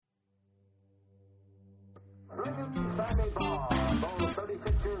Sammy Baugh, though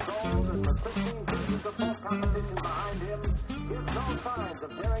 36 years old and with 15 seasons of full competition behind him, gives no signs of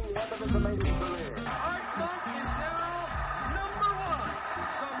nearing the end of his amazing career. Art Monk is now number one, the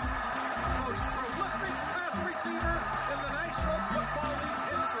most prolific pass receiver in the National Football League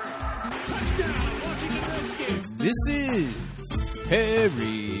history. Touchdown, Washington Redskins. This is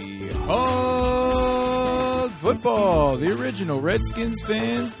Harry Hog Football, the original Redskins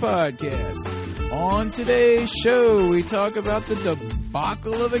fans podcast. On today's show, we talk about the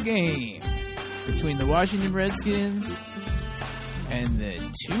debacle of a game between the Washington Redskins and the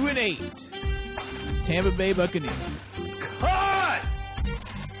 2-8 Tampa Bay Buccaneers. Cut!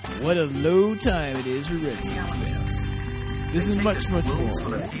 What a low time it is for Redskins fans. This is much more.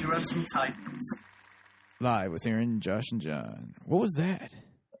 Heroes and Titans. Live with Aaron, Josh, and John. What was that?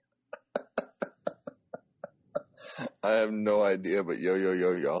 I have no idea, but yo.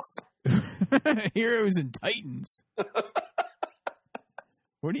 Heroes and Titans.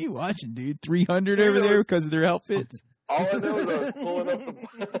 What are you watching, dude? 300 over there because of their outfits? All I know is I was pulling up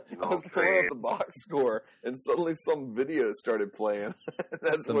the box score, and suddenly some video started playing.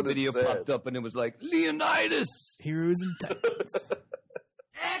 That's Some what video it said. popped up, and it was like, Leonidas! Heroes and Titans.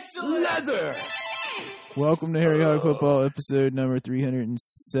 Excellent! Leather! Welcome to Harry Hog Football, episode number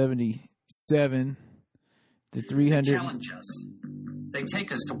 377. The 300. Challenge us. They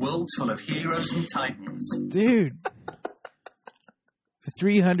take us to worlds full of heroes and titans. Dude. The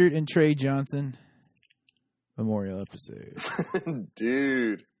 300 and Trey Johnson memorial episode.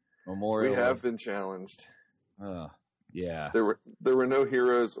 Dude, Memorial. we have been challenged. Yeah. There were no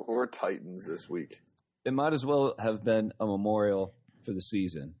heroes or titans this week. It might as well have been a memorial for the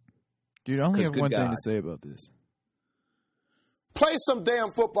season. Dude, I only 'Cause have good one thing God. to say about this. Play some damn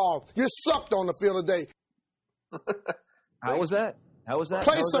football. You sucked on the field today. How was that? How was that?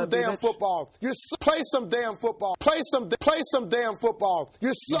 Play How was some that, damn B-Mitch? football. Play some damn football. Play some damn football.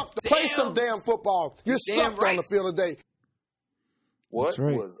 You sucked. Play some damn football. You damn sucked on the field today. What That's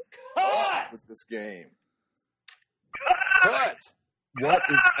right. was up with this game? Cut! What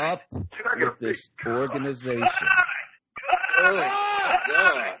is up with this organization? Oh, my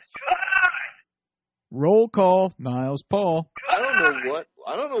gosh. Roll call, Niles Paul. I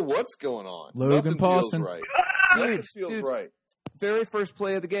don't know what's going on. Logan Nothing Paulson. feels right. Nothing feels Dude. right. Very first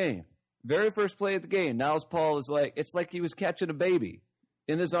play of the game. Niles Paul is like, it's like he was catching a baby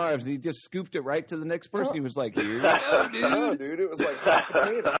in his arms. He just scooped it right to the next person. He was like, here you go, No, dude. dude, it was like hot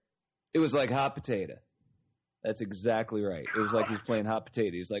potato. It was like hot potato. That's exactly right. It was like he was playing hot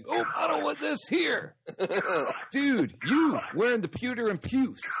potato. He's like, oh, I don't want this here. Dude, you wearing the pewter and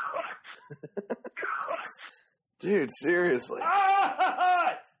puce. Dude, seriously.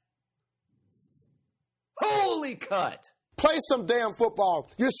 Cut! Holy cut! Play some damn football.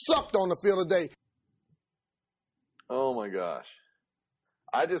 You sucked on the field today. Oh my gosh.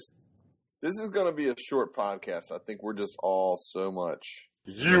 This is going to be a short podcast. I think we're just all so much.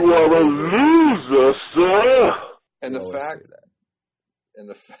 You are a loser, sir. And the always fact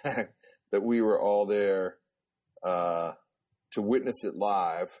say that we were all there to witness it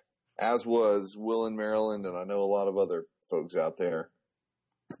live, as was Will in Maryland, and I know a lot of other folks out there.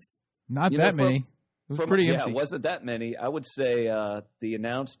 Not You that know, many. It was pretty yeah, empty. it wasn't that many. I would say the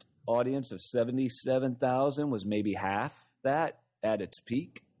announced audience of 77,000 was maybe half that at its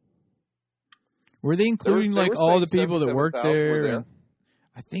peak. Were they including They were like all the saying people that worked 77,000 were there? there. And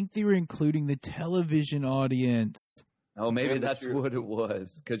I think they were including the television audience. Oh, maybe And the that's what it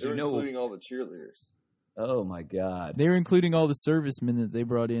was. Because They're you know, including all the cheerleaders. oh my God. They were including all the servicemen that they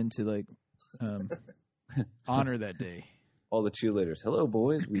brought in to like honor that day. All the cheerleaders. Hello,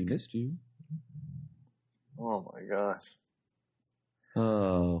 boys. We missed you. Oh my gosh.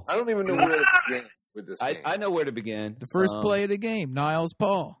 Oh. I don't even know where to begin with this game. I know where to begin. The first play of the game, Niles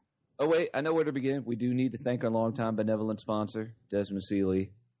Paul. Oh, wait. I know where to begin. We do need to thank our longtime benevolent sponsor, Desmond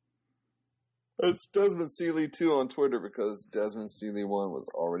Seeley. It's Desmond Seeley 2 on Twitter because Desmond Seeley 1 was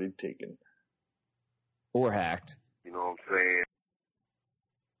already taken. Or hacked. You know what I'm saying?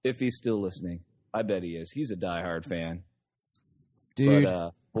 If he's still listening. I bet he is. He's a diehard fan. Dude,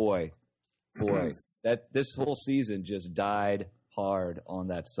 But, boy, that this whole season just died hard on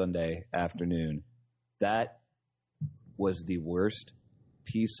that Sunday afternoon. That was the worst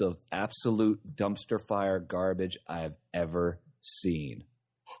piece of absolute dumpster fire garbage I've ever seen.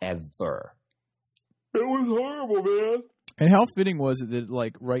 Ever. It was horrible, man. and how fitting was it that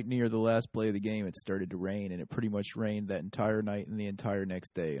like right near the last play of the game it started to rain, and it pretty much rained that entire night and the entire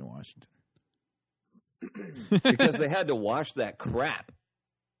next day in Washington. Because they had to wash that crap.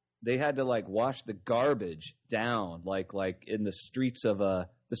 They had to like wash the garbage down, like in the streets of the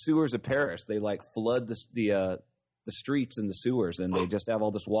sewers of Paris. They like flood the the streets and the sewers, and they just have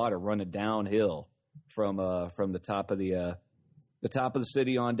all this water running downhill from the top of the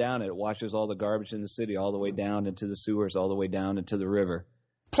city on down. It washes all the garbage in the city all the way down into the sewers, all the way down into the river.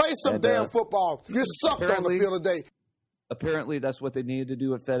 Play some damn football. You sucked on the field today. Apparently, that's what they needed to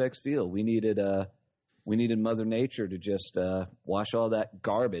do at FedEx Field. We needed Mother Nature to just wash all that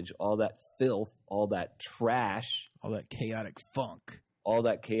garbage, all that filth, all that trash, all that chaotic funk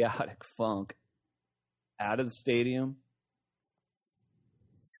out of the stadium.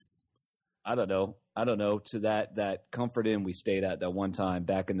 I don't know. To that Comfort Inn we stayed at that one time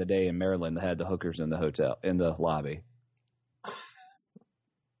back in the day in Maryland that had the hookers in the lobby.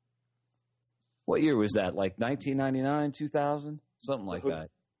 What year was that? Like 1999, 2000? Something like that.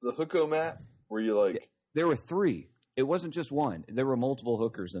 The Hookomat? Were you like... There were 3. It wasn't just one. There were multiple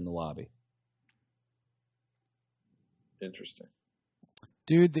hookers in the lobby. Interesting.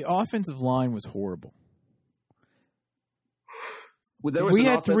 Dude, the offensive line was horrible. Well, we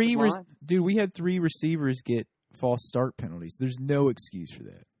had 3 receivers get false start penalties. There's no excuse for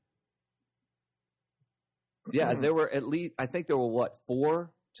that. Yeah, there were at least, I think there were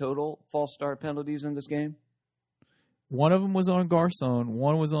 4 total false start penalties in this game? One of them was on Garcon,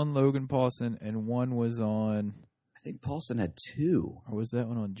 one was on Logan Paulson, and one was on... I think Paulson had 2. Or was that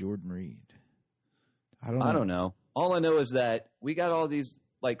one on Jordan Reed? I don't know. All I know is that we got all these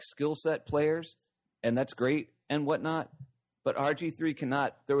like skill set players, and that's great and whatnot, but RG3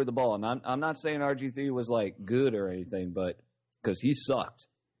 cannot throw the ball. And I'm not saying RG3 was like good or anything, but because he sucked.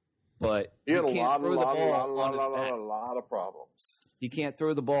 But he had a lot of problems. He can't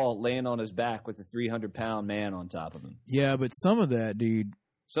throw the ball laying on his back with a 300-pound man on top of him. Yeah, but some of that, dude.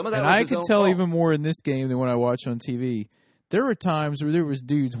 Some of that. And I could tell even more in this game than when I watched on TV. There were times where there was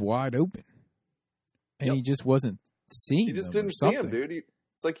dudes wide open, and he just wasn't seeing. He just didn't see him, dude.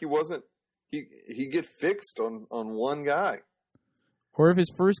 It's like he wasn't. He get fixed on one guy. Or if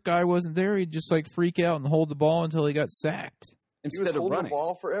his first guy wasn't there, he'd just like freak out and hold the ball until he got sacked. He was holding the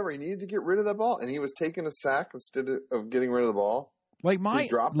ball forever. He needed to get rid of that ball, and he was taking a sack instead of getting rid of the ball. Like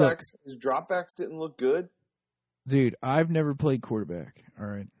his dropbacks didn't look good. Dude, I've never played quarterback, all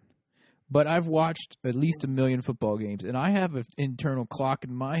right? But I've watched at least 1 million football games, and I have an internal clock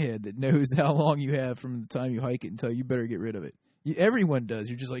in my head that knows how long you have from the time you hike it until you better get rid of it. Everyone does.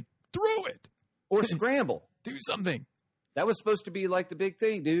 You're just like, throw it. Or scramble. Do something. That was supposed to be like the big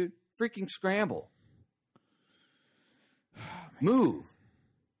thing, dude. Freaking scramble. Move.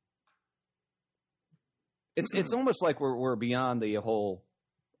 It's almost like we're beyond the whole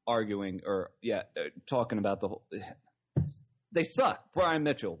arguing or talking about the whole. They suck. Brian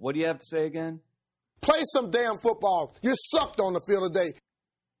Mitchell. What do you have to say again? Play some damn football. You sucked on the field today.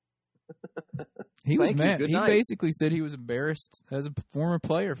 He was mad. He basically said he was embarrassed as a former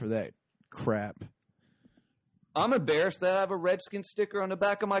player for that crap. I'm embarrassed that I have a Redskin sticker on the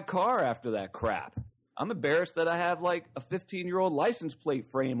back of my car after that crap. I'm embarrassed that I have like a 15-year-old license plate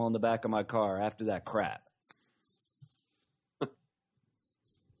frame on the back of my car after that crap.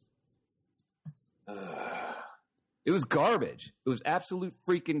 It was garbage. It was absolute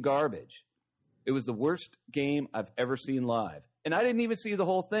freaking garbage. It was the worst game I've ever seen live. And I didn't even see the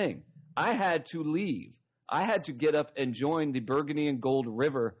whole thing. I had to leave. I had to get up and join the Burgundy and Gold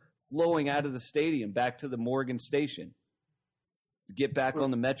River flowing out of the stadium back to the Morgan Station. Get back on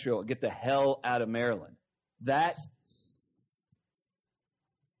the Metro, get the hell out of Maryland.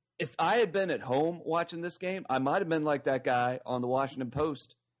 If I had been at home watching this game, I might have been like that guy on the Washington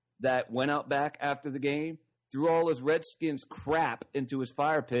Post that went out back after the game, threw all his Redskins crap into his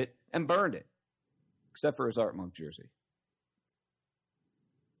fire pit, and burned it. Except for his Art Monk jersey.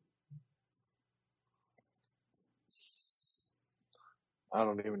 I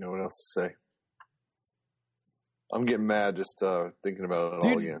don't even know what else to say. I'm getting mad just thinking about it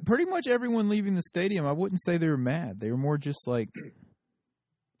all again. Pretty much everyone leaving the stadium, I wouldn't say they were mad. They were more just like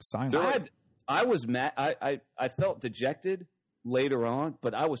silent. I was mad. I felt dejected later on,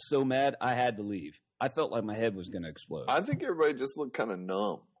 but I was so mad I had to leave. I felt like my head was going to explode. I think everybody just looked kind of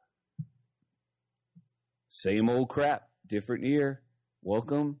numb. Same old crap, different year.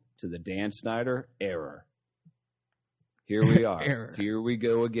 Welcome to the Dan Snyder era. Here we are. Here we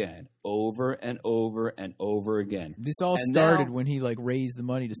go again. Over and over and over again. This all started when he raised the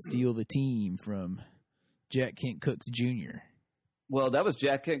money to steal the team from Jack Kent Cooks Jr. Well, that was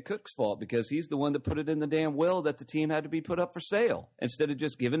Jack Kent Cook's fault because he's the one that put it in the damn will that the team had to be put up for sale instead of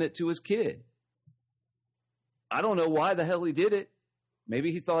just giving it to his kid. I don't know why the hell he did it.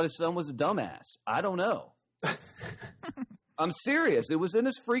 Maybe he thought his son was a dumbass. I don't know. I'm serious. It was in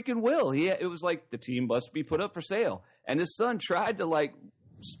his freaking will. It was like the team must be put up for sale. And his son tried to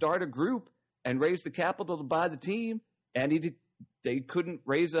start a group and raise the capital to buy the team, and they couldn't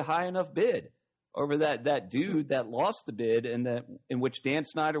raise a high enough bid over that dude that lost the bid, and in which Dan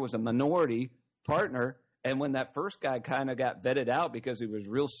Snyder was a minority partner. And when that first guy kind of got vetted out because he was a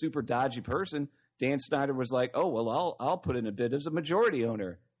real super dodgy person, Dan Snyder was like, "Oh well, I'll put in a bid as a majority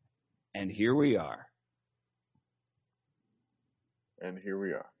owner," and here we are. And here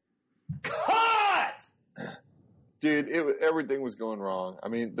we are. Cut! Dude, everything was going wrong. I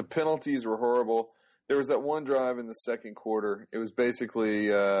mean, the penalties were horrible. There was that one drive in the second quarter. It was basically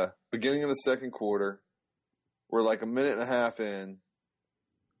beginning of the second quarter. We're like a minute and a half in.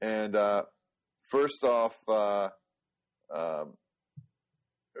 And first off,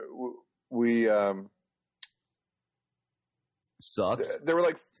 we sucked. There were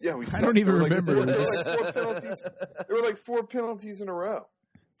like, we sucked. I don't even remember. There were like 4 penalties in a row.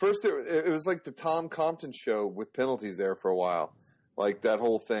 First, it was like the Tom Compton show with penalties there for a while. Like that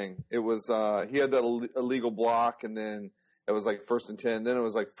whole thing. It was, he had that illegal block, and then it was like 1st and 10. Then it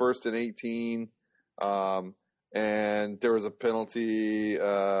was like 1st and 18. And there was a penalty,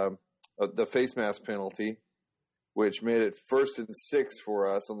 the face mask penalty, which made it 1st and 6 for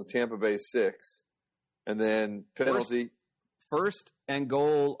us on the Tampa Bay 6. And then penalty. First and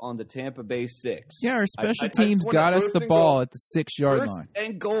goal on the Tampa Bay 6. Yeah, our special teams got us the ball at the 6-yard line. First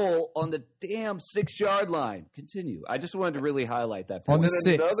and goal on the damn 6-yard line. Continue. I just wanted to really highlight that. On the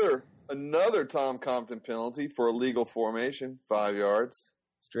 6. Another Tom Compton penalty for illegal formation, 5 yards.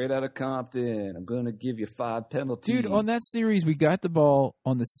 Straight out of Compton. I'm going to give you 5 penalties. Dude, on that series, we got the ball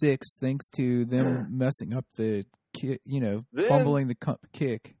on the 6 thanks to them messing up the kick, fumbling the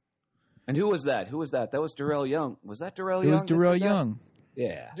kick. And who was that? That was Darrell Young. Was that Darrell Young? It was Darrell Young.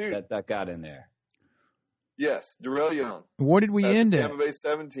 Yeah, dude, that got in there. Yes, Darrell Young. What did we end at? Tampa Bay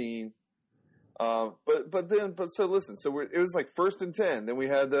 17. So listen. So it was like 1st and 10. Then we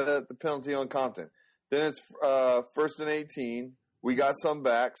had the penalty on Compton. Then it's 1st and 18. We got some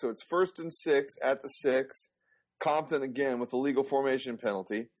back, so it's 1st and 6 at the 6. Compton again with the legal formation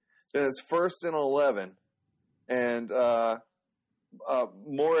penalty. Then it's 1st and 11, and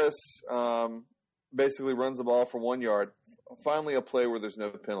Morris basically runs the ball for 1 yard. Finally, a play where there's no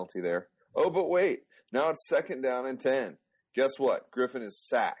penalty there. Oh, but wait. Now it's 2nd down and 10. Guess what? Griffin is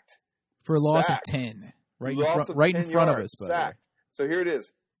sacked. For a loss of 10. Right in front of us. Sacked. So here it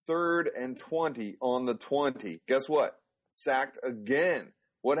is. 3rd and 20 on the 20. Guess what? Sacked again.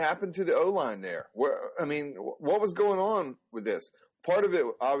 What happened to the O-line there? What was going on with this? Part of it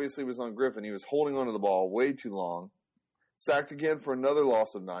obviously was on Griffin. He was holding onto the ball way too long. Sacked again for another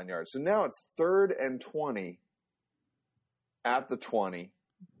loss of 9 yards. So now it's 3rd and 20 at the 20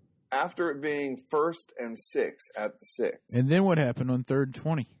 after it being 1st and 6 at the 6. And then what happened on 3rd and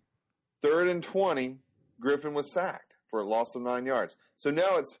 20? 3rd and 20, Griffin was sacked for a loss of 9 yards. So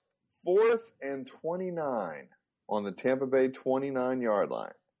now it's 4th and 29 on the Tampa Bay 29-yard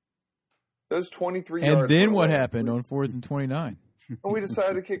line. Those 23 yards. And then what happened on 4th and 29? And we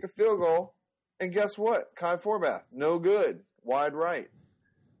decided to kick a field goal. And guess what? Kai Forbath, no good. Wide right.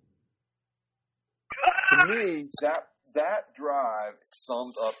 To me, that drive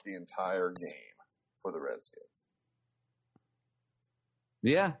summed up the entire game for the Redskins.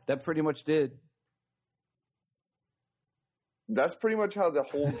 Yeah, that pretty much did. That's pretty much how the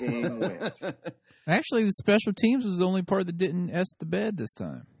whole game went. Actually, the special teams was the only part that didn't S the bed this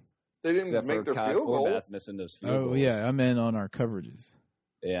time. They didn't make their field goals. Missing those field goals. Oh, yeah. I meant on our coverages.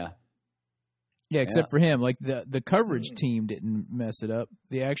 Yeah. Yeah, except for him. Like, the coverage team didn't mess it up.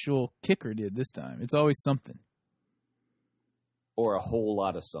 The actual kicker did this time. It's always something. Or a whole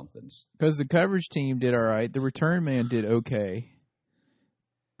lot of somethings. Because the coverage team did all right. The return man did okay.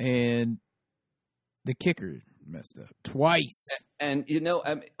 And the kicker messed up twice. And,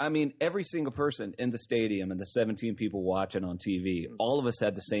 every single person in the stadium and the 17 people watching on TV, all of us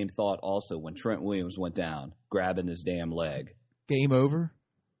had the same thought also when Trent Williams went down, grabbing his damn leg. Game over?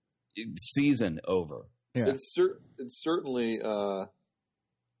 Season over. Yeah. It's certainly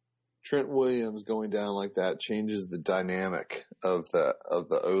Trent Williams going down like that changes the dynamic of the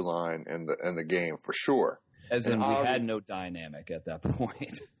O-line and the game for sure. As in, we had no dynamic at that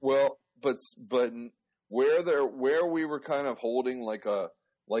point. Well, but where we were kind of holding like a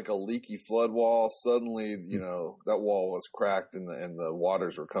leaky flood wall, suddenly that wall was cracked and the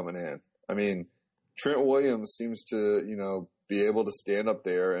waters were coming in. I mean, Trent Williams seems to be able to stand up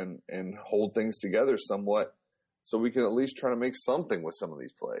there and hold things together somewhat, so we can at least try to make something with some of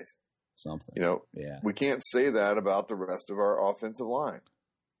these plays. Something, yeah. We can't say that about the rest of our offensive line.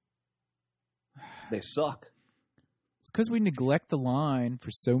 They suck. It's because we neglect the line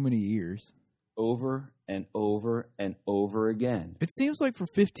for so many years. Over and over and over again. It seems like for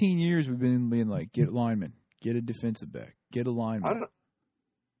 15 years we've been being like, get a lineman, get a defensive back, get a lineman.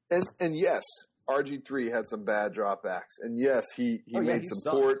 And yes, RG3 had some bad dropbacks, and yes, he made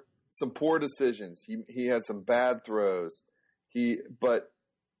some poor decisions. He had some bad throws. And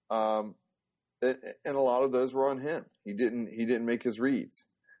a lot of those were on him. He didn't make his reads.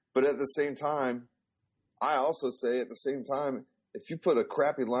 But at the same time, I also say if you put a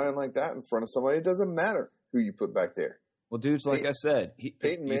crappy line like that in front of somebody, it doesn't matter who you put back there. Well, dudes, like I said,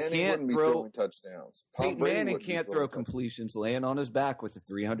 Peyton Manning wouldn't be throwing touchdowns. Peyton Manning can't throw completions laying on his back with a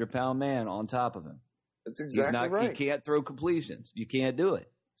 300-pound man on top of him. That's exactly right. He can't throw completions. You can't do it.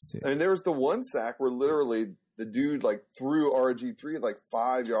 And there was the one sack where literally the dude like threw RG3 like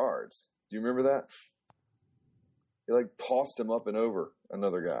 5 yards. Do you remember that? He like tossed him up and over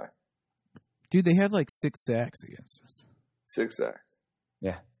another guy. Dude, they had like 6 sacks against us. 6 sacks.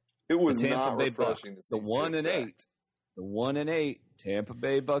 Yeah. It was not refreshing to see. The 1-8 Tampa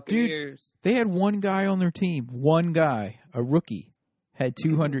Bay Buccaneers. Dude, they had one guy on their team. One guy, a rookie, had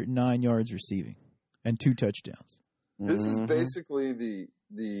 209 yards receiving and 2 touchdowns. This is basically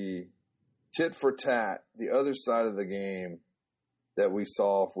the tit for tat, the other side of the game that we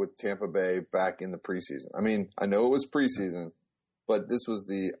saw with Tampa Bay back in the preseason. I mean, I know it was preseason, but this was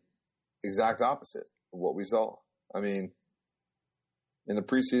the exact opposite of what we saw. I mean, in the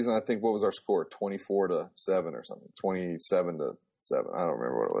preseason, I think what was our score? 24-7 or something. 27-7. I don't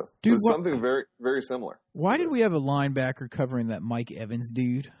remember what it was. Dude, it was something very, very similar. Why did we have a linebacker covering that Mike Evans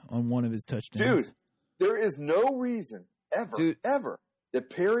dude on one of his touchdowns? Dude, there is no reason ever that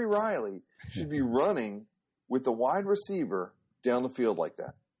Perry Riley should be running with the wide receiver down the field like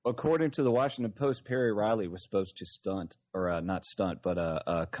that. According to the Washington Post, Perry Riley was supposed to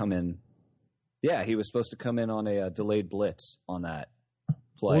come in. Yeah, he was supposed to come in on a delayed blitz on that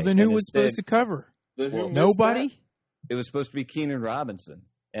play. Well, then who was supposed to cover? Nobody? It was supposed to be Keenan Robinson.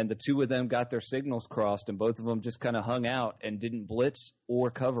 And the two of them got their signals crossed, and both of them just kind of hung out and didn't blitz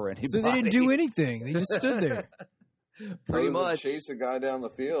or cover anybody. So they didn't do anything. They just stood there. Pretty much. Chase a guy down the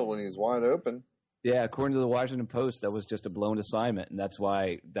field when he's wide open. Yeah, according to the Washington Post, that was just a blown assignment, and that's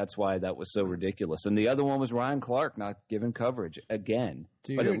why that was so ridiculous. And the other one was Ryan Clark not giving coverage again.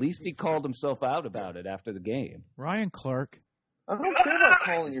 Dude. But at least he called himself out about it after the game. Ryan Clark. I don't care about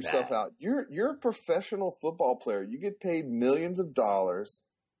calling yourself out. You're a professional football player. You get paid millions of dollars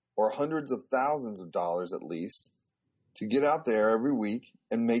or hundreds of thousands of dollars at least to get out there every week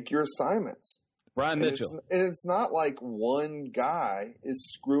and make your assignments. Brian Mitchell. And it's not like one guy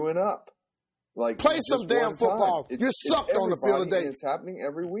is screwing up. Like play some damn football. You sucked on the field today. It's happening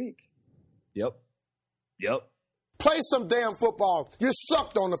every week. Yep. Play some damn football. You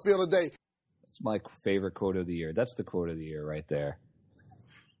sucked on the field today. That's my favorite quote of the year. That's the quote of the year right there.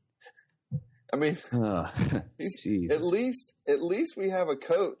 I mean, at least we have a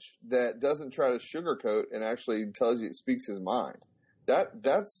coach that doesn't try to sugarcoat and actually speaks his mind.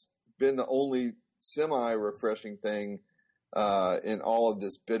 That's been the only semi-refreshing thing in all of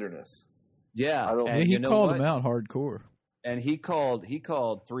this bitterness. Yeah, and he called him out hardcore. And he called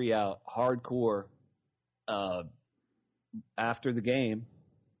 3 out hardcore after the game.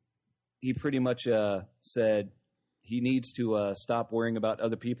 He pretty much said he needs to stop worrying about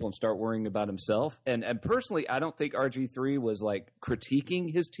other people and start worrying about himself. And personally, I don't think RG3 was like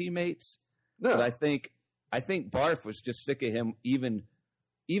critiquing his teammates. No, but I think Barf was just sick of him even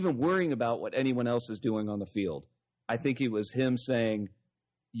worrying about what anyone else is doing on the field. I think it was him saying,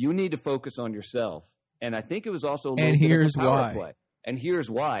 you need to focus on yourself. And I think it was also a little bit of a power play. And here's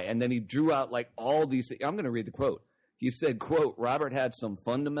why. And then he drew out like all these things. I'm going to read the quote. He said, quote, Robert had some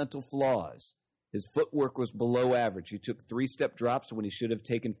fundamental flaws. His footwork was below average. He took 3-step drops when he should have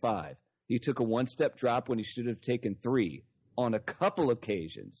taken 5. He took a 1-step drop when he should have taken 3 on a couple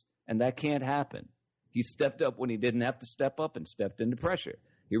occasions. And that can't happen. He stepped up when he didn't have to step up and stepped into pressure.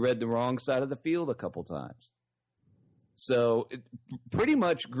 He read the wrong side of the field a couple times. So pretty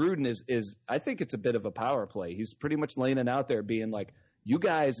much Gruden is I think it's a bit of a power play. He's pretty much laying it out there being like, you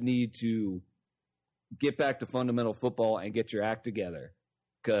guys need to get back to fundamental football and get your act together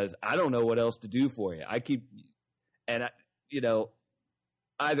because I don't know what else to do for you. Either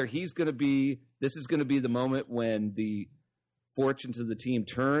this is going to be the moment when the fortunes of the team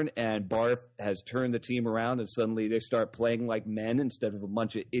turn and Barf has turned the team around and suddenly they start playing like men instead of a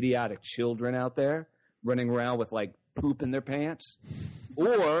bunch of idiotic children out there running around with like poop in their pants.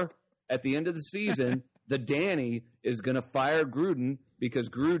 Or at the end of the season, the Danny is going to fire Gruden because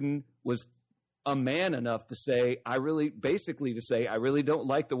Gruden was a man enough to say, I really don't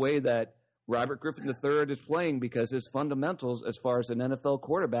like the way that Robert Griffin III is playing because his fundamentals as far as an NFL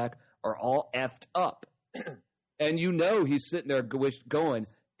quarterback are all effed up. And he's sitting there going,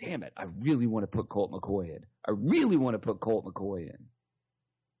 damn it, I really want to put Colt McCoy in. I really want to put Colt McCoy in.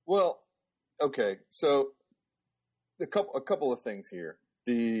 Well, okay, so a couple of things here.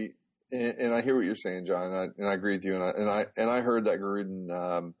 And I hear what you're saying, John, and I agree with you. And I heard that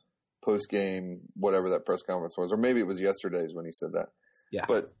Gruden post game, whatever that press conference was, or maybe it was yesterday's when he said that. Yeah.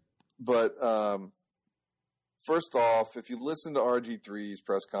 But first off, if you listen to RG3's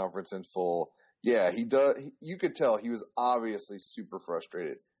press conference in full, yeah, he does. You could tell he was obviously super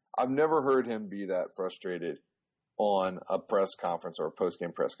frustrated. I've never heard him be that frustrated on a press conference or a post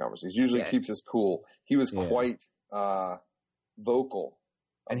game press conference. He usually keeps his cool. He was quite vocal.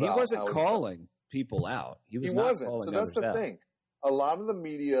 And he wasn't calling people out. He wasn't. So that's the thing. A lot of the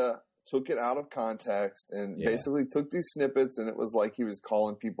media took it out of context and basically took these snippets, and it was like he was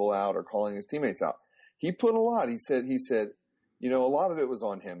calling people out or calling his teammates out. He put a lot. He said, a lot of it was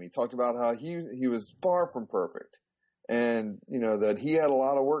on him. He talked about how he was far from perfect, and that he had a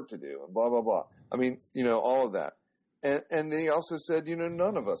lot of work to do, and blah blah blah. I mean, all of that, and he also said,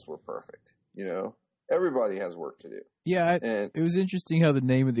 none of us were perfect. Everybody has work to do. Yeah, it was interesting how the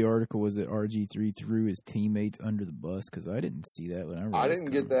name of the article was that RG3 threw his teammates under the bus, because I didn't see that when I read it. I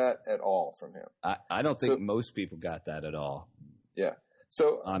didn't get that at all from him. I don't think most people got that at all. Yeah.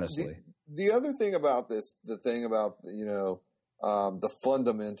 So honestly, the other thing about this, the thing about the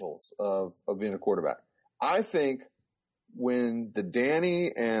fundamentals of being a quarterback, I think when the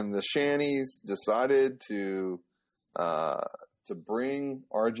Danny and the Shannies decided to bring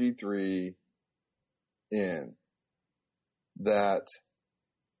RG3 in, that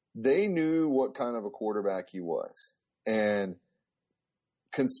they knew what kind of a quarterback he was. And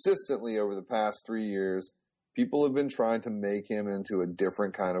consistently over the past 3 years, people have been trying to make him into a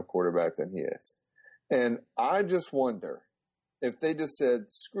different kind of quarterback than he is. And I just wonder if they just said,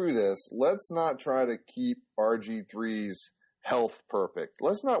 screw this, let's not try to keep RG3's health perfect.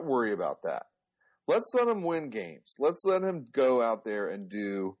 Let's not worry about that. Let's let him win games. Let's let him go out there and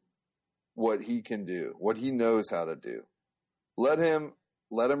do what he can do, what he knows how to do. Let him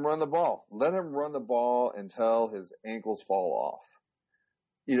run the ball. Let him run the ball until his ankles fall off.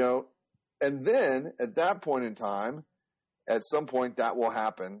 And then at that point in time, at some point that will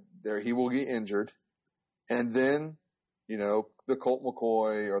happen. He will get injured. And then, the Colt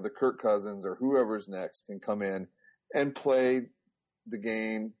McCoy or the Kirk Cousins or whoever's next can come in and play the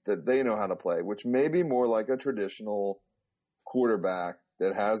game that they know how to play, which may be more like a traditional quarterback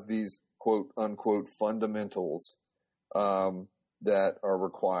that has these quote unquote fundamentals that are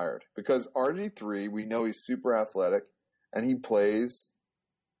required. Because RG3, we know he's super athletic and he plays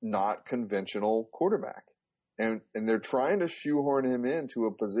not conventional quarterback. And they're trying to shoehorn him into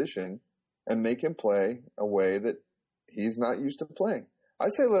a position and make him play a way that he's not used to playing. I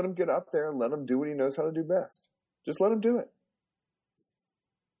say let him get out there and let him do what he knows how to do best. Just let him do it.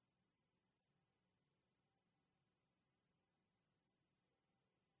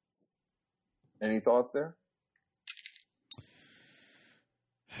 Any thoughts there?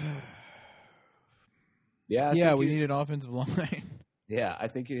 Yeah, we need an offensive line. Yeah, I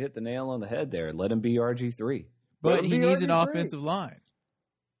think you hit the nail on the head there. Let him be RG3. But he needs an offensive line.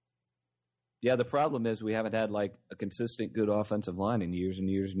 Yeah, the problem is we haven't had like a consistent good offensive line in years and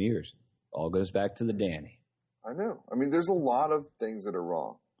years and years. All goes back to the Danny. I know. I mean, there's a lot of things that are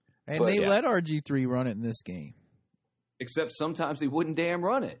wrong. And they let RG3 run it in this game. Except sometimes he wouldn't damn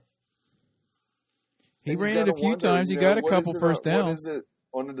run it. He ran it a few times. He got a couple first downs. What is it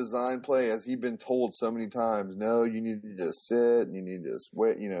on a design play? Has he been told so many times, no, you need to just sit and you need to just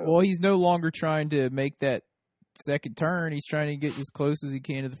wait, Well, he's no longer trying to make that second turn. He's trying to get as close as he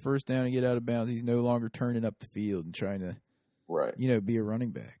can to the first down and get out of bounds. He's no longer turning up the field and trying to, be a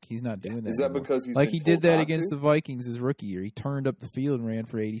running back. He's not doing that. Is that anymore. because he's like he did that against the the Vikings his rookie year? He turned up the field and ran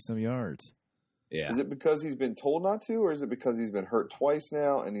for 80-some yards. Yeah. Is it because he's been told not to, or is it because he's been hurt twice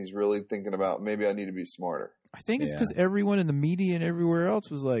now and he's really thinking about maybe I need to be smarter? I think it's because everyone in the media and everywhere else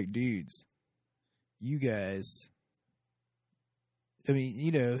was like, dudes, you guys, I mean,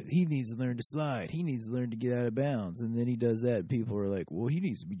 he needs to learn to slide. He needs to learn to get out of bounds. And then he does that, and people are like, well, he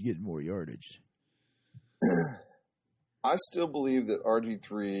needs to be getting more yardage. I still believe that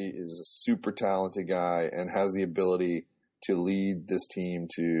RG3 is a super talented guy and has the ability to lead this team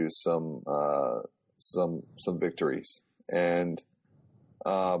to some victories. And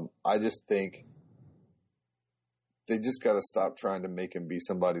I just think they just got to stop trying to make him be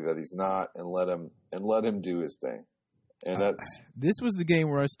somebody that he's not and let him do his thing. And this was the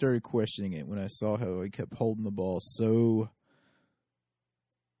game where I started questioning it when I saw how he kept holding the ball so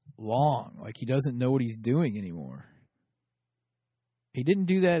long. Like he doesn't know what he's doing anymore. He didn't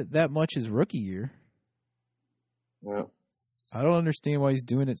do that much his rookie year. Yeah. I don't understand why he's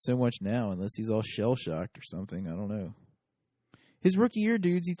doing it so much now, unless he's all shell shocked or something. I don't know. His rookie year,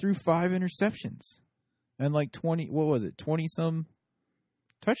 dudes, he threw 5 interceptions and like 20 some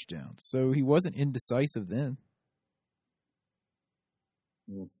touchdowns. So he wasn't indecisive then.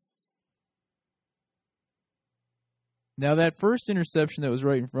 Now that first interception that was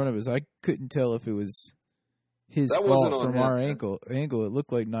right in front of us, I couldn't tell if it was his That fault wasn't on from him. our angle. It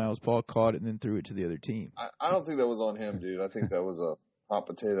looked like Niles Paul caught it and then threw it to the other team. I don't think that was on him, dude. I think that was a hot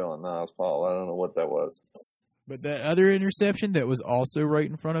potato on Niles Paul. I don't know what that was. But that other interception that was also right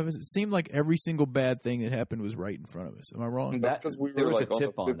in front of us, it seemed like every single bad thing that happened was right in front of us. Am I wrong? That's because we there were was like a on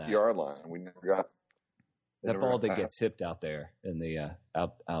tip the on that. 50-yard line. We never got That ball did get past. tipped out there in the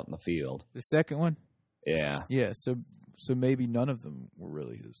out in the field. The second one? Yeah. Yeah, so maybe none of them were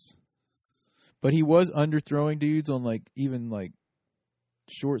really his. But he was underthrowing dudes on even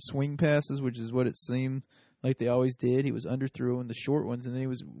short swing passes, which is what it seemed like they always did. He was underthrowing the short ones, and then he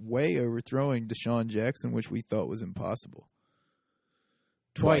was way overthrowing Deshaun Jackson, which we thought was impossible.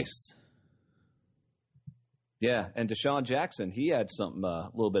 Twice. Yeah, and Deshaun Jackson, he had something a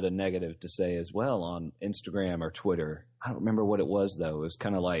little bit of negative to say as well on Instagram or Twitter. I don't remember what it was, though. It was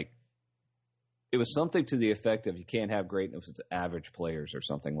kind of like, it was something to the effect of you can't have greatness with average players or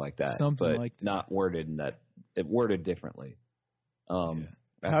something like that. Something but like that. not worded in that. It worded differently. It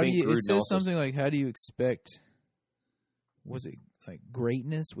Gruden says also- something like, how do you expect, was it like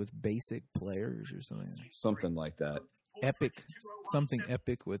greatness with basic players or something? Something like that. Something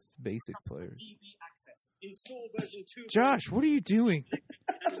epic with basic players. Josh, what are you doing?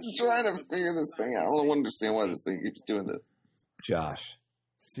 I'm just trying to figure this thing out. I don't understand why this thing keeps doing this. Josh.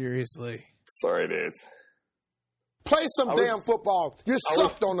 Seriously. Sorry, dude. Play some damn football. You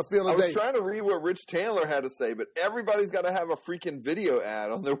sucked on the field I was today. trying to read what Rich Chandler had to say, but everybody's got to have a freaking video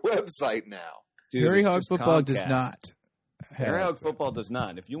ad on their website now. Dude, Harry it's Hog just Football does Comcast. not. Harry Hog Football does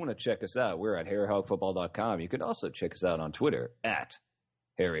not. If you want to check us out, we're at harryhogfootball.com. You can also check us out on Twitter at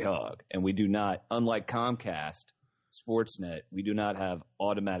Harry Hog. And we do not, unlike Comcast, Sportsnet, we do not have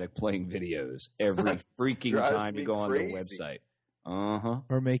automatic playing videos every freaking Drives time you me go on crazy. the website. Uh-huh.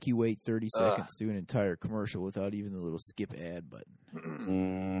 Or make you wait 30 seconds to do an entire commercial without even the little skip ad button.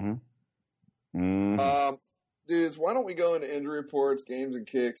 Mm-hmm. Mm-hmm. Dudes, why don't we go into injury reports, games and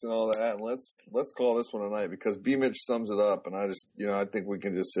kicks, and all that, and let's call this one a night because B Mitch sums it up, and I think we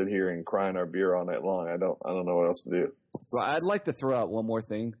can just sit here and cry in our beer all night long. I don't know what else to do. Well, I'd like to throw out one more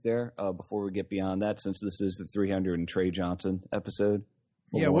thing there before we get beyond that, since this is the 300 and Trey Johnson episode.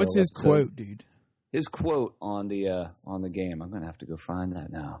 Yeah, what's his quote, dude? His quote on the game. I'm going to have to go find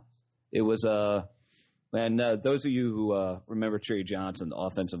that now. It was and those of you who remember Trey Johnson, the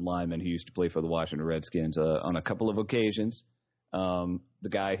offensive lineman who used to play for the Washington Redskins, on a couple of occasions, the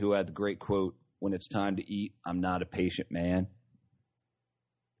guy who had the great quote, "When it's time to eat, I'm not a patient man."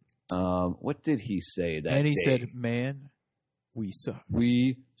 What did he say that And he day? said, "Man, we suck."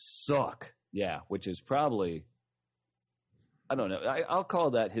 We suck. Yeah, which is probably, I don't know. I'll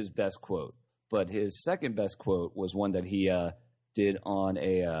call that his best quote. But his second best quote was one that he did on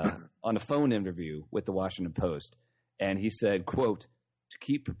a phone interview with the Washington Post. And he said, quote, "To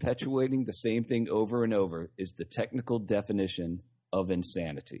keep perpetuating the same thing over and over is the technical definition of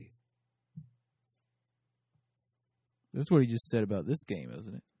insanity." That's what he just said about this game,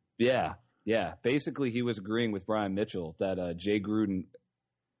 isn't it? Yeah. Basically, he was agreeing with Brian Mitchell that Jay Gruden,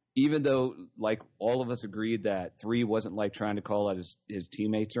 even though, like, all of us agreed that 3 wasn't like trying to call out his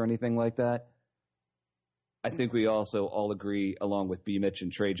teammates or anything like that, I think we also all agree, along with B. Mitch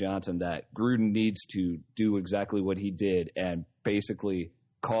and Trey Johnson, that Gruden needs to do exactly what he did and basically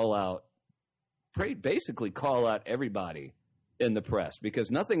call out everybody in the press because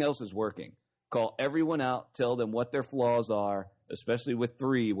nothing else is working. Call everyone out, tell them what their flaws are, especially with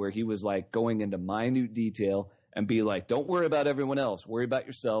 3, where he was like going into minute detail and be like, don't worry about everyone else. Worry about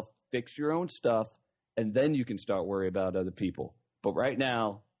yourself, fix your own stuff, and then you can start worrying about other people. But right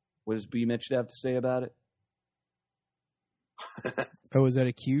now, what does B. Mitch have to say about it? Oh, is that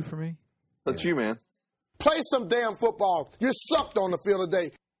a cue for me? That's you, man. Play some damn football. You sucked on the field today.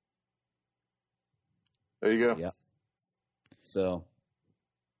 There you go. Yeah. So.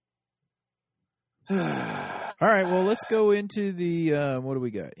 All right, well, let's go into the, what do we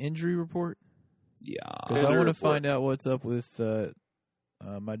got? Injury report? Yeah. Because I Injury want to report. find out what's up with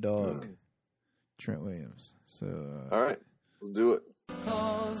my dog, Trent Williams. So, All right, let's do it.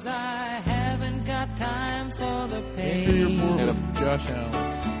 'Cause I haven't got time for the pain. injury report And with Josh Allen.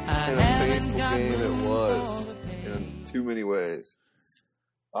 I And a haven't painful got game it room was for the pain. in too many ways.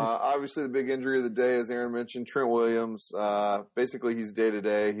 Obviously, the big injury of the day, as Aaron mentioned, Trent Williams. Basically, he's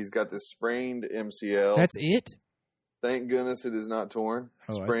day-to-day. He's got this sprained MCL. That's it? Thank goodness it is not torn.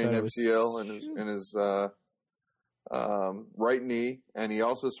 Oh, I Sprained thought it was- MCL in his right knee, and he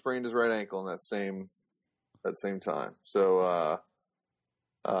also sprained his right ankle in that same time. So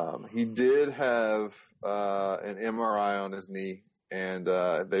he did have an MRI on his knee, and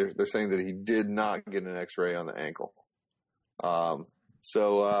they're saying that he did not get an X-ray on the ankle.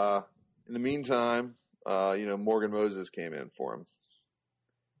 So in the meantime, Morgan Moses came in for him.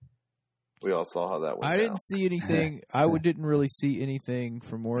 We all saw how that went. I down. didn't see anything. Didn't really see anything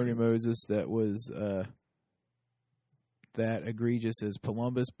from Morgan Moses that was that egregious as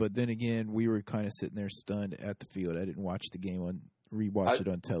Columbus. But then again, we were kind of sitting there stunned at the field. I didn't watch the game rewatch it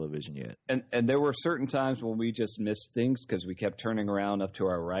on television yet. And there were certain times when we just missed things because we kept turning around up to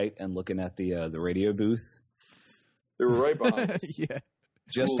our right and looking at the radio booth. They were right behind us. Yeah.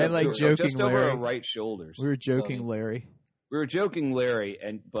 Just And like joking just over Larry. our right shoulders. We were joking, Larry. We were joking Larry,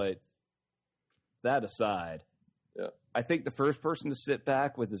 but that aside, yeah, I think the first person to sit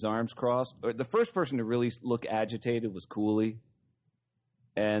back with his arms crossed, or the first person to really look agitated was Cooley.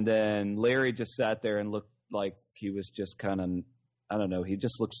 And then Larry just sat there and looked like he was just kind of, I don't know, he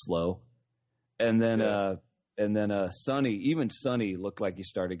just looked slow. And then Sonny looked like he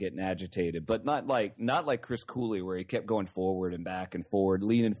started getting agitated, but not like Chris Cooley where he kept going forward and back and forward,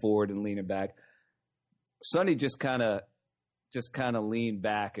 leaning forward and leaning back. Sonny just kind of leaned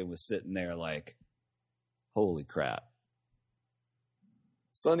back and was sitting there like, holy crap.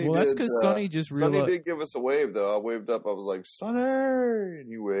 Sonny Well, that's because Sonny just realized. Sonny did give us a wave, though. I waved up. I was like, Sonny! And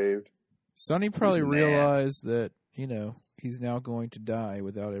he waved. Sonny probably He's mad. realized that, he's now going to die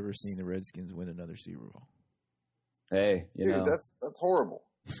without ever seeing the Redskins win another Super Bowl. Hey, Dude, that's horrible.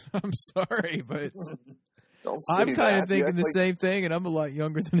 I'm sorry, but Don't say I'm kind that. of thinking You the act same thing, and I'm a lot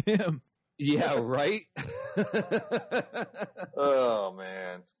younger than him. Yeah, right? Oh,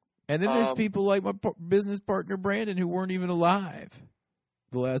 man. And then there's people like my business partner, Brandon, who weren't even alive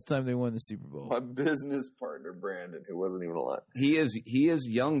the last time they won the Super Bowl. My business partner, Brandon, who wasn't even alive. He is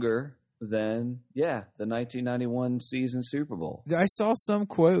younger than, the 1991 season Super Bowl. I saw some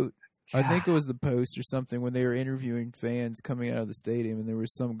quote. I think it was the Post or something when they were interviewing fans coming out of the stadium, and there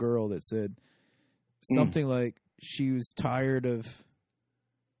was some girl that said something like she was tired of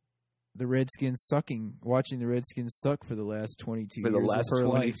the Redskins watching the Redskins suck for the last 22 years. For the last of her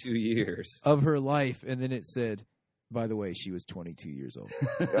 22 life, years. of her life. And then it said, by the way, she was 22 years old.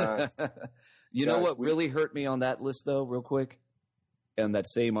 You know what really hurt me on that list, though, real quick? In that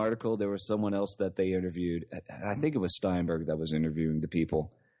same article, there was someone else that they interviewed. I think it was Steinberg that was interviewing the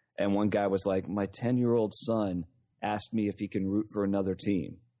people. And one guy was like, my 10-year-old son asked me if he can root for another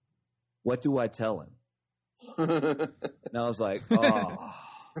team. What do I tell him? And I was like, oh.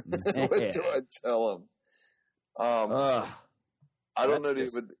 What do I tell him? I don't know,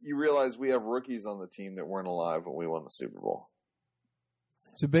 dude, but you realize we have rookies on the team that weren't alive when we won the Super Bowl.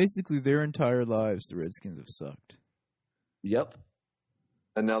 So basically, their entire lives, the Redskins have sucked. Yep.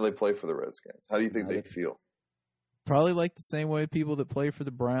 And now they play for the Redskins. How do you think they feel? Probably like the same way people that play for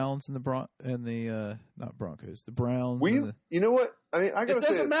the Browns and not Broncos, the Browns. You know what? I mean, I gotta say,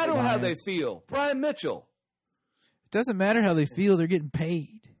 it doesn't matter how they Lions. feel. Brian Mitchell. It doesn't matter how they feel; they're getting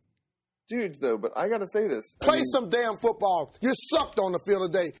paid. Dudes, though, but I gotta say this: Play some damn football. You sucked on the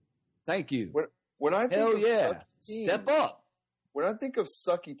field today. Thank you. When I think Hell of yeah. sucky teams, Step up. when I think of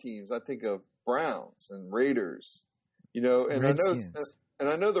sucky teams, I think of Browns and Raiders. And Redskins.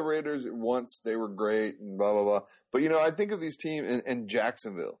 I know the Raiders once they were great and blah blah blah. But I think of these teams and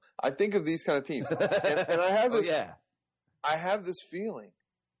Jacksonville. I think of these kind of teams, and I have this. I have this feeling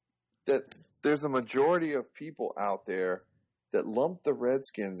that there's a majority of people out there that lump the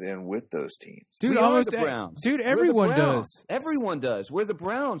Redskins in with those teams. Dude, We almost are the Browns. Dude, We're the everyone Browns. does. Everyone does. We're the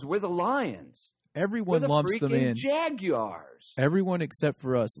Browns. We're the Lions. Everyone We're the lumps them freaking in. Jaguars. Everyone except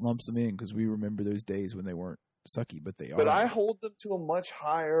for us lumps them in because we remember those days when they weren't sucky, but they are. But I hold them to a much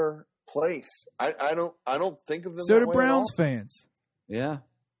higher place. I don't think of them. So that do way Browns at all. Yeah.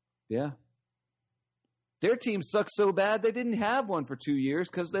 fans. Their team sucked so bad they didn't have one for 2 years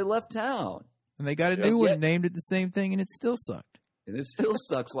because they left town. And they got a new one, named it the same thing, and it still sucked. And it still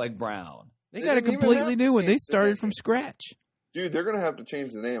sucks like Brown. They got a didn't even completely have new to one. They change the started name. from scratch. Dude, they're going to have to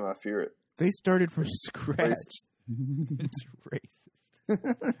change the name. I fear it. They started from scratch. It's racist.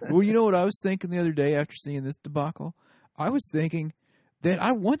 Well, you know what I was thinking the other day after seeing this debacle? I was thinking that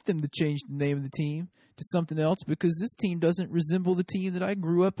I want them to change the name of the team to something else because this team doesn't resemble the team that I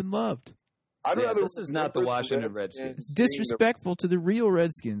grew up and loved. I'd rather this is not the remember Washington Redskins It's being disrespectful to the real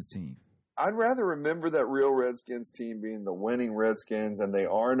Redskins team. I'd rather remember that real Redskins team being the winning Redskins, and they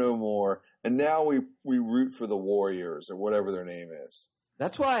are no more. And now we root for the Warriors or whatever their name is.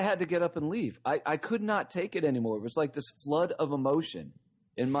 That's why I had to get up and leave. I could not take it anymore. It was like this flood of emotion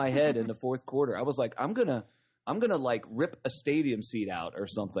in my head in the fourth quarter. I was like, I'm gonna like rip a stadium seat out or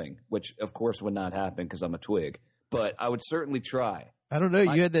something, which of course would not happen because I'm a twig. But I would certainly try. I don't know.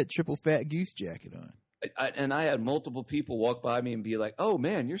 You had that triple fat goose jacket on. And I had multiple people walk by me and be like, "Oh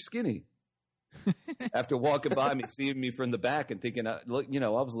man, you're skinny." After walking by me, seeing me from the back, and thinking, I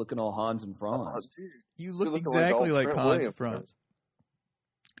was looking all Hans and Franz. Oh, dude. You look You're looking exactly all like Trent Hans and Williams. Franz.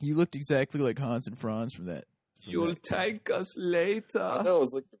 You looked exactly like Hans and Franz from that. You'll thank us later. I know, it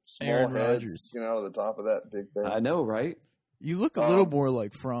was like small Aaron heads Rodgers. sticking out of the top of that big thing. I know, right? You look a little more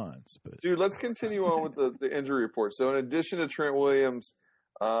like Franz, but Dude, let's continue on with the injury report. So in addition to Trent Williams,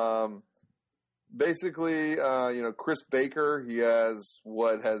 basically, Chris Baker, he has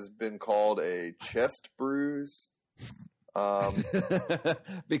what has been called a chest bruise.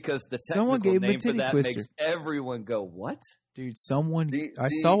 Because the Someone technical gave him a name for titty that twister. makes everyone go, "What?" dude, someone The- I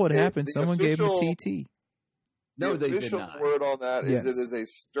saw what the- happened. the Someone gave him a official- TT. No, the they did official not. word on that is Yes. it is a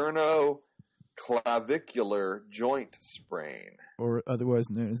sternoclavicular joint sprain. Or otherwise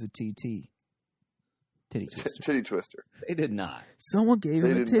known as a TT. Titty twister. Titty twister. They did not. Someone gave They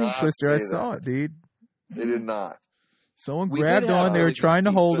him a did titty not twister. I say saw that. it, dude. They did not. Someone We did grabbed have on. They a were really good trying to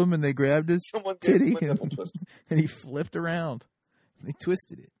scene. hold him, and they grabbed his Someone gave titty, him a nipple and, twister. and he flipped around. They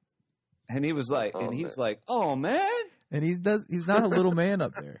twisted it, And he was like, Oh, he's man. like, "Oh man." and he's not a little man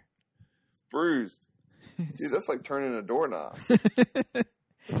up there. Bruised. Dude, that's like turning a doorknob.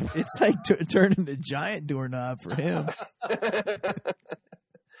 It's like turning the giant doorknob for him.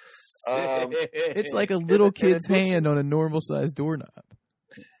 It's like a little kid's hand on a normal sized doorknob.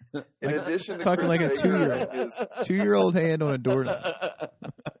 In addition to Talking Chris like a Baker and his- 2-year-old hand on a doorknob.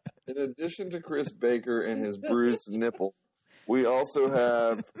 in addition to Chris Baker and his bruised nipple, we also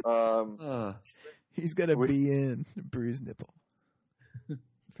have He's got a BN, bruised nipple,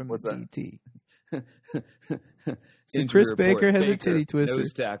 from What's the that? TT. So Injury Chris report. Baker has a Baker, titty twister.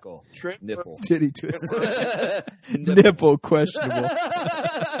 Nose tackle. Trent Nipple. Titty twister. Nipple. Nipple questionable.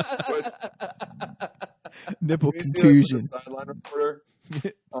 Nipple Can you see that from contusion. the sideline reporter?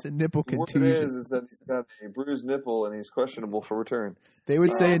 It's a nipple The word contusion. is that he's got a bruised nipple and he's questionable for return. They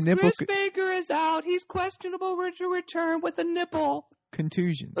would say a nipple Baker is out. He's questionable to return with a nipple.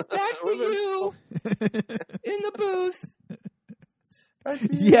 contusion. Back to you in the booth.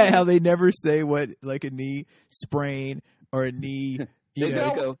 Yeah, how they never say what, like a knee sprain or a knee. You They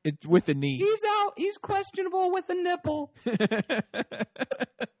know, go, it's with the knee. "He's out. He's questionable with a nipple."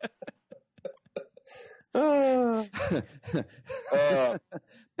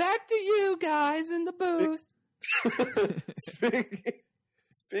 Back to you guys in the booth.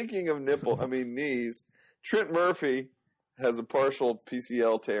 Speaking of knees, Trent Murphy has a partial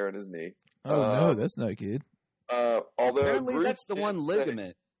PCL tear in his knee. Oh no, that's not good. Although Apparently, Gruden that's the did one say-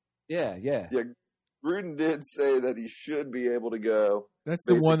 ligament. Yeah. Gruden did say that he should be able to go. That's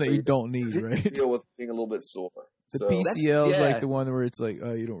the one that you Basically, don't need, right? Deal with being a little bit sore. The So- PCL is yeah. like the one where it's like,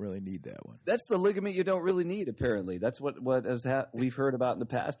 oh, you don't really need that one. That's the ligament you don't really need. Apparently, that's what we've heard about in the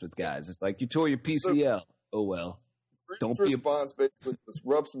past with guys. It's like you tore your PCL. Oh well. Gruden's Don't be a- response basically was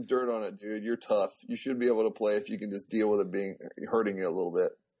rub some dirt on it, dude. You're tough. You should be able to play if you can just deal with it being hurting you a little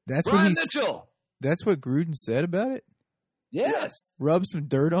bit. That's what Brian he. Mitchell. That's what Gruden said about it. Yes. Rub some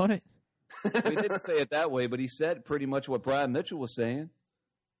dirt on it. He didn't say it that way, but he said pretty much what Brian Mitchell was saying.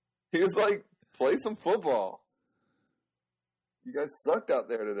 He was like, play some football. You guys sucked out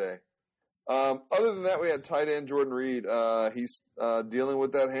there today. Other than that, we had tight end Jordan Reed. He's dealing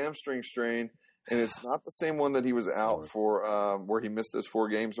with that hamstring strain, and it's not the same one that he was out for, where he missed those 4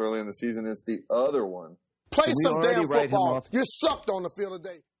 games early in the season. It's the other one. Play Can we some already damn write him football. off? You sucked on the field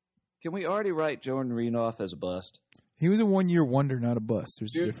today. Can we already write Jordan Reed off as a bust? He was a 1-year wonder, not a bust.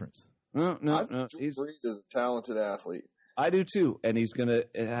 There's a Dude. difference. No. I think Jordan Reed is a talented athlete. I do too, and he's gonna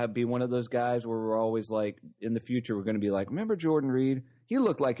be one of those guys where we're always like, in the future, we're gonna be like, remember Jordan Reed? He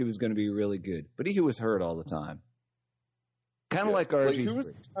looked like he was gonna be really good, but he was hurt all the time. Kind of like RG.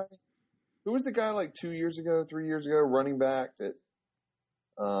 Who was the guy like 2 years ago, 3 years ago, running back that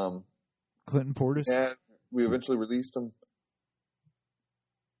Clinton Portis. and we eventually released him?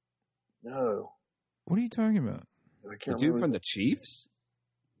 No. What are you talking about? I The can't dude remember. from the Chiefs?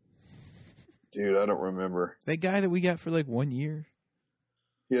 Dude, I don't remember. That guy that we got for like 1 year.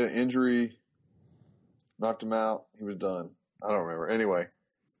 He had an injury, knocked him out. He was done. I don't remember. Anyway,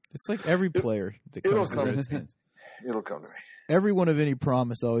 It's like every player that it'll comes to the come to me. Redskins. It'll come to me. Everyone of any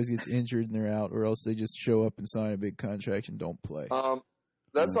promise always gets injured and they're out, or else they just show up and sign a big contract and don't play.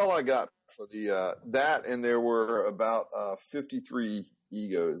 That's all I got for the that, and there were about 53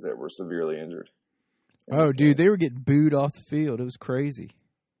 egos that were severely injured. in Oh, this dude, game. they were getting booed off the field. It was crazy.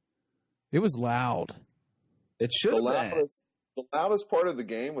 It was loud. It should The have been. loudest part of the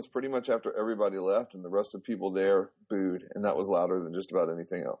game was pretty much after everybody left and the rest of the people there booed, and that was louder than just about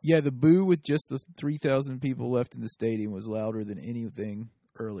anything else. Yeah, the boo with just the 3,000 people left in the stadium was louder than anything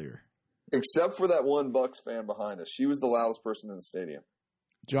earlier. Except for that one Bucks fan behind us. She was the loudest person in the stadium.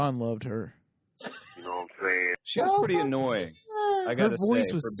 John loved her. You know what I'm saying? She was pretty annoying. I Her gotta voice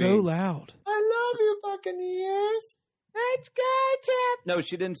say, was for so being- loud. I love you, Buccaneers. Let's go, Tampa. No,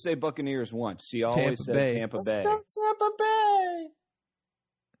 she didn't say Buccaneers once. She always Tampa said Bay. Tampa Bay. Tampa Bay.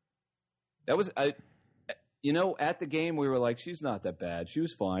 That was, at the game we were like, she's not that bad. She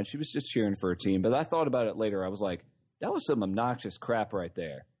was fine. She was just cheering for her team. But I thought about it later. I was like, that was some obnoxious crap right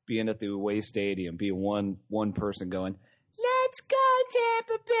there. Being at the away stadium, being one person going, "Let's go,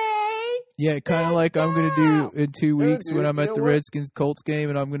 Tampa Bay." Yeah, kind of like I'm going to do in 2 weeks dude, when I'm you at know the what? Redskins-Colts game,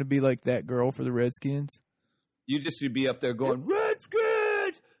 and I'm going to be like that girl for the Redskins. You just should be up there going,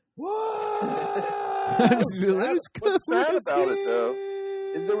 "Redskins, what?" What's sad about it, though,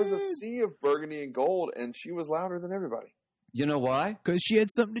 is there was a sea of burgundy and gold, and she was louder than everybody. You know why? Because she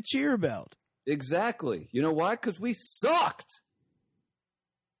had something to cheer about. Exactly. You know why? Because we sucked.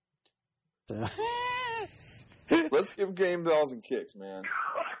 Let's give game balls and kicks, man.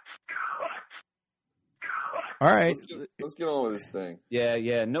 All right. Let's get on with this thing.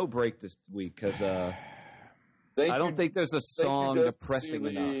 Yeah. No break this week because I don't think there's a song depressing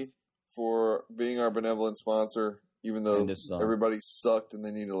enough. For being our benevolent sponsor, even though And this song. everybody sucked and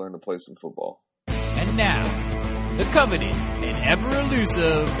they need to learn to play some football. And now, the coveted and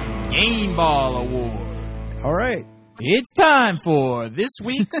ever-elusive Game Ball Award. All right. It's time for this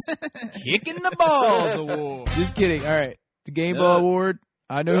week's Kicking the Balls Award. Just kidding. All right. The Game Ball Award.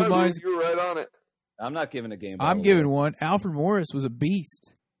 I know who mine's. You're right on it. I'm not giving a game. I'm giving one. Alfred Morris was a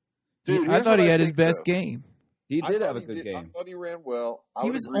beast. Dude, I here's thought what he I had his think, best though. game. He I did thought have a he good I game. thought he ran well. I He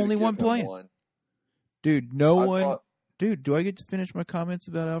would was agree to only give one him playing. one. Dude, no I one. thought- Dude, do I get to finish my comments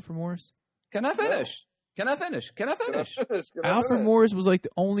about Alfred Morris? Can I finish? Can I finish? Can I Alfred finish? Morris was like the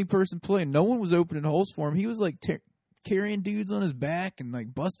only person playing. No one was opening holes for him. He was like carrying dudes on his back and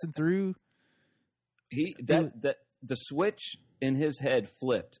like busting through. The switch in his head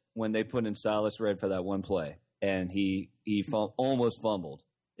flipped when they put in Silas Red for that one play, and he almost fumbled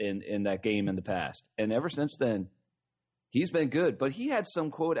in that game in the past. And ever since then, he's been good. But he had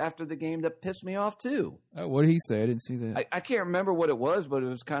some quote after the game that pissed me off too. What did he say? I didn't see that. I can't remember what it was, but it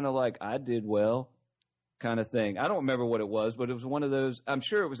was kind of like I did well kind of thing. I don't remember what it was, but it was one of those. I'm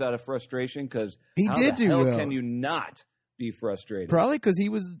sure it was out of frustration because He how did the do hell well. Can you not be frustrated? Probably because he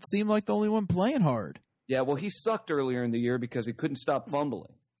seemed like the only one playing hard. Yeah, well, he sucked earlier in the year because he couldn't stop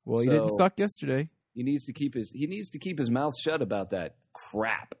fumbling. Well, he So- didn't suck yesterday. He needs to keep his mouth shut about that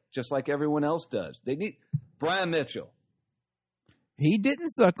crap, just like everyone else does. They need Brian Mitchell. He didn't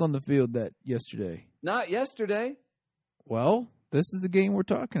suck on the field yesterday. Not yesterday. Well, this is the game we're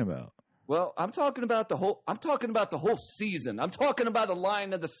talking about. Well, I'm talking about the whole season. I'm talking about the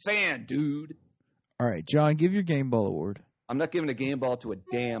line of the sand, dude. All right, John, give your Game Ball Award. I'm not giving a game ball to a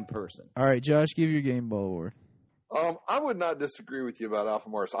damn person. All right, Josh, give your Game Ball Award. I would not disagree with you about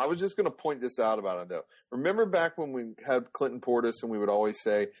Alfred Morris. I was just going to point this out about him, though. Remember back when we had Clinton Portis, and we would always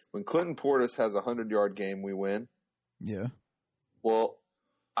say, when Clinton Portis has a 100-yard game, we win? Yeah. Well,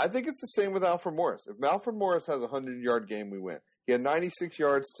 I think it's the same with Alfred Morris. If Alfred Morris has a 100-yard game, we win. He had 96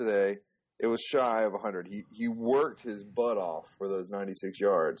 yards today. It was shy of 100. He worked his butt off for those 96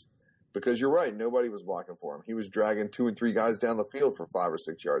 yards because you're right. Nobody was blocking for him. He was dragging 2 and 3 guys down the field for 5 or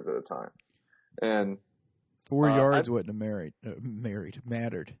 6 yards at a time. And 4 yards wouldn't have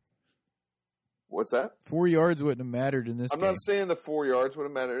mattered. What's that? 4 yards wouldn't have mattered in this I'm game. not saying the 4 yards would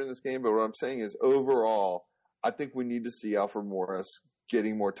have mattered in this game, but what I'm saying is overall, I think we need to see Alfred Morris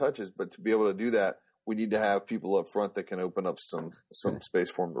getting more touches. But to be able to do that, we need to have people up front that can open up some space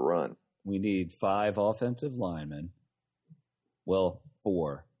for him to run. We need 5 offensive linemen. Well,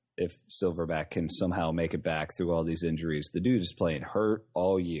 4 if Silverback can somehow make it back through all these injuries. The dude is playing hurt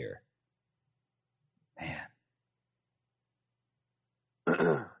all year. Man.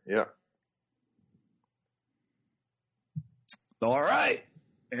 Yeah. All right,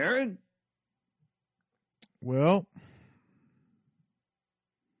 Aaron. Well,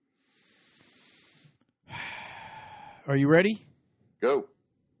 are you ready? Go.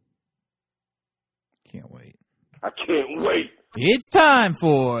 Can't wait. I can't wait. It's time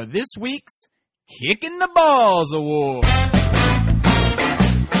for this week's Kicking the Balls Award.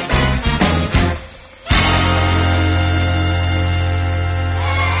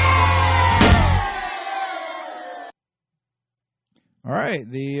 All right. right,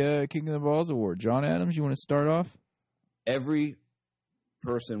 the King of the Balls Award. John Adams, you want to start off? Every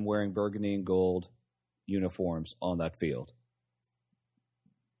person wearing burgundy and gold uniforms on that field.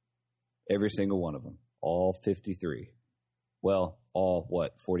 Every single one of them. All 53. Well, all,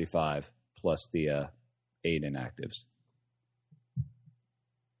 45 plus the 8 inactives.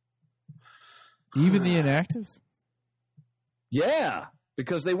 Even the inactives? Yeah,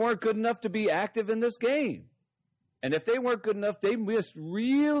 because they weren't good enough to be active in this game. And if they weren't good enough, they must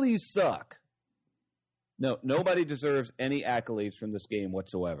really suck. No, nobody deserves any accolades from this game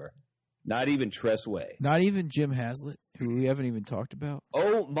whatsoever. Not even Tress Way. Not even Jim Haslett, who we haven't even talked about.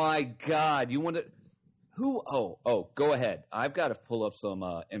 Oh, my God. You want to... Who? Oh, go ahead. I've got to pull up some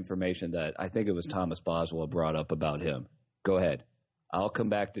information that I think it was Thomas Boswell brought up about him. Go ahead. I'll come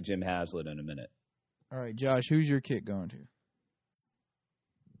back to Jim Haslett in a minute. All right, Josh, who's your kick going to?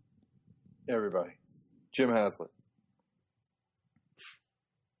 Everybody. Jim Haslett.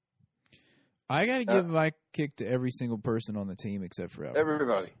 I got to give my kick to every single person on the team except for Alfred.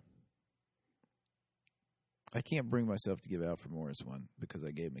 Everybody. I can't bring myself to give Alfred Morris one because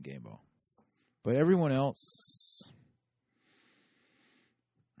I gave him a game ball. But everyone else,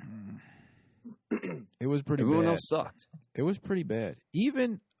 it was pretty bad. Everyone else sucked. It was pretty bad.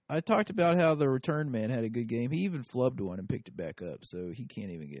 Even, I talked about how the return man had a good game. He even flubbed one and picked it back up, so he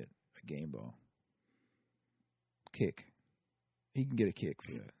can't even get a game ball. Kick. He can get a kick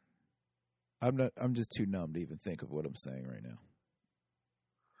for that. I'm just too numb to even think of what I'm saying right now.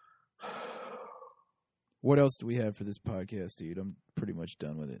 What else do we have for this podcast, dude? I'm pretty much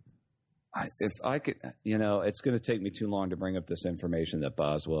done with it. If I could, it's going to take me too long to bring up this information that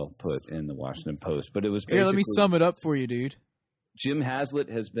Boswell put in the Washington Post, but it was basically... Here, let me sum it up for you, dude. Jim Haslett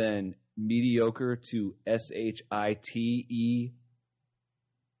has been mediocre to SHITE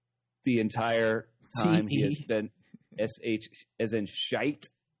the entire time. He has been SH as in shite.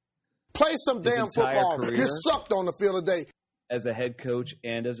 Play some damn football. Career, You sucked on the field today. As a head coach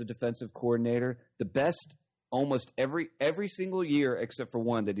and as a defensive coordinator, the best almost every single year except for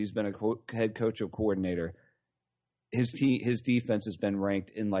one that he's been a head coach or coordinator, his defense has been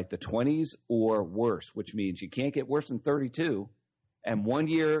ranked in like the 20s or worse, which means you can't get worse than 32. And one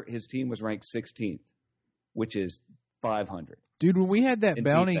year his team was ranked 16th, which is 500. Dude, when we had that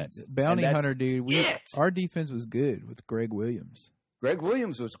bounty hunter, dude, our defense was good with Greg Williams. Greg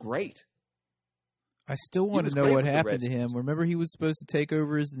Williams was great. I still want to know what happened to him. Remember, he was supposed to take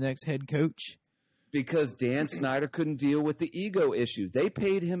over as the next head coach? Because Dan Snyder couldn't deal with the ego issue. They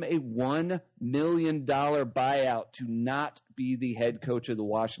paid him a $1 million buyout to not be the head coach of the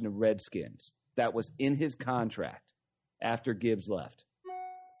Washington Redskins. That was in his contract after Gibbs left.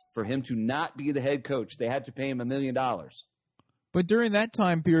 For him to not be the head coach, they had to pay him $1 million. But during that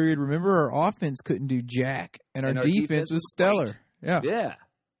time period, remember, our offense couldn't do jack, and our defense was stellar. Great. Yeah.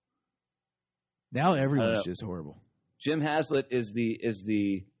 Now everyone's just horrible. Jim Haslett is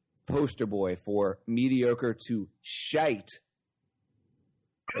the poster boy for mediocre to shite,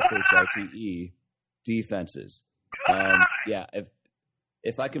 SHITE, defenses. Yeah,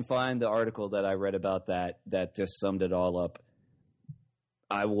 if I can find the article that I read about that just summed it all up,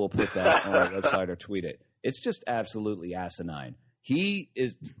 I will put that on our website or tweet it. It's just absolutely asinine. I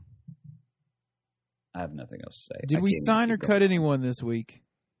have nothing else to say. Did we sign or cut anyone this week?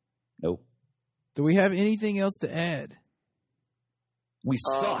 Nope. Do we have anything else to add? We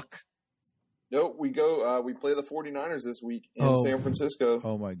suck. Nope, we go. We play the 49ers this week in San Francisco.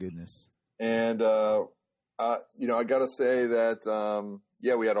 Oh, my goodness. And, I got to say that,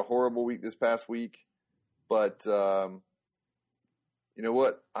 we had a horrible week this past week. But, you know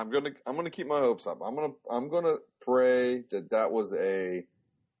what? I'm gonna keep my hopes up. I'm gonna pray that was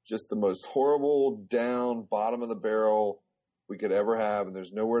just the most horrible down, bottom of the barrel we could ever have, and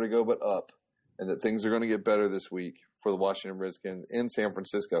there's nowhere to go but up, and that things are going to get better this week for the Washington Redskins in San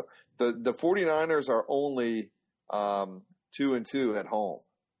Francisco. The 49ers are only 2-2 at home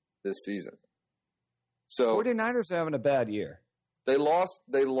this season. So 49ers are having a bad year. They lost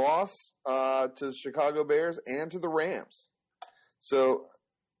to the Chicago Bears and to the Rams. So,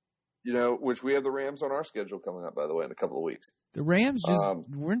 which we have the Rams on our schedule coming up, by the way, in a couple of weeks. The Rams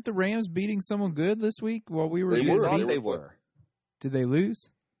weren't the Rams beating someone good this week while we were? They were. Did they lose?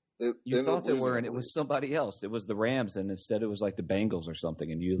 You thought they were, and it was somebody else. It was the Rams, and instead it was like the Bengals or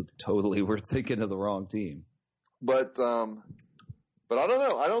something, and you totally were thinking of the wrong team. But I don't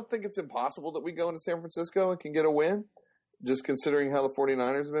know. I don't think it's impossible that we go into San Francisco and can get a win, just considering how the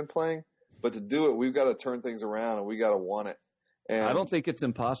 49ers have been playing. But to do it, we've got to turn things around, and we got to want it. And I don't think it's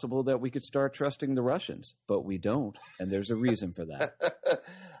impossible that we could start trusting the Russians, but we don't, and there's a reason for that.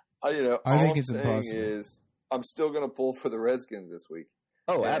 I think it's impossible. I'm still going to pull for the Redskins this week.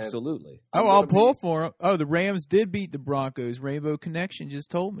 Oh, And absolutely. Oh, I'll pull for them. Oh, the Rams did beat the Broncos. Rainbow Connection just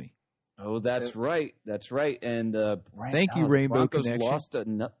told me. Oh, that's right. That's right. And Thank you, the Rainbow Broncos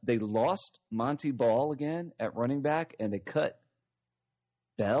Connection. They lost Monty Ball again at running back, and they cut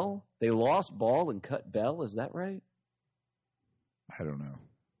Bell. They lost Ball and cut Bell. Is that right? I don't know.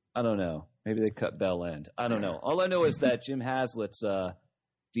 I don't know. Maybe they cut Bell end. I don't know. All I know is that Jim Haslett's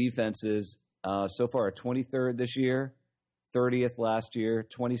defenses so far are 23rd this year, 30th last year,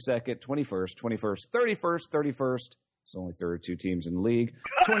 22nd, 21st, 31st. It's only 32 teams in the league.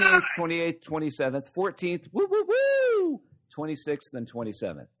 28th, 28th, 27th, 14th, woo, woo, woo! 26th and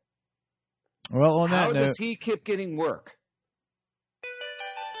 27th. Well, on that How note, does he keep getting work?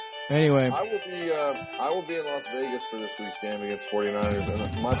 anyway, I will be in Las Vegas for this week's game against 49ers, and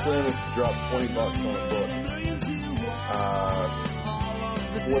my plan is to drop $20 on a book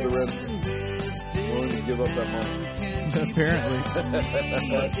for the Redskins. Willing to give up that money. apparently.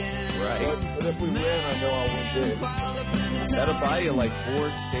 Right. But if we win, I know I'll win big. That'll buy you like 4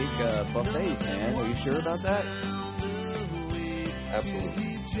 steak buffets, man. Are you sure about that?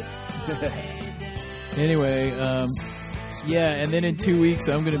 Absolutely. Anyway, yeah, and then in 2 weeks,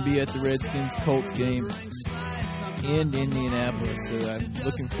 I'm going to be at the Redskins-Colts game in Indianapolis, so I'm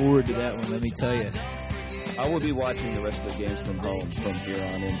looking forward to that one, let me tell you. I will be watching the rest of the games from home from here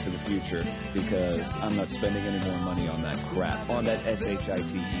on into the future because I'm not spending any more money on that crap, on that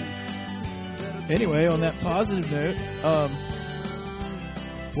SHITE. Anyway, on that positive note,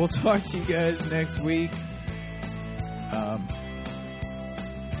 we'll talk to you guys next week.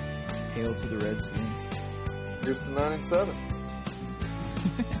 Hail to the Redskins. Here's to 9-7.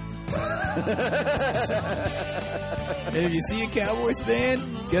 And if you see a Cowboys fan,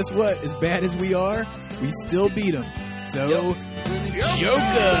 guess what? As bad as we are, we still beat them. So, Joker!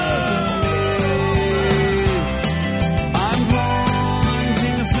 I'm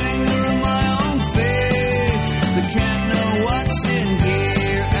pointing a finger at my own face. They can't know what's in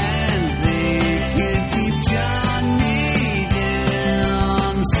here, and they can't keep John me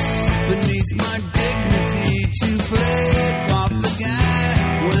down. Beneath my dignity to flip off the guy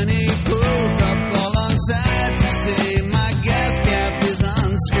when he pulls up alongside to say my gas cap is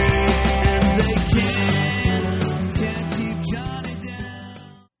unscrewed, and they can't keep Johnny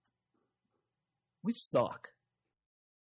down. We suck.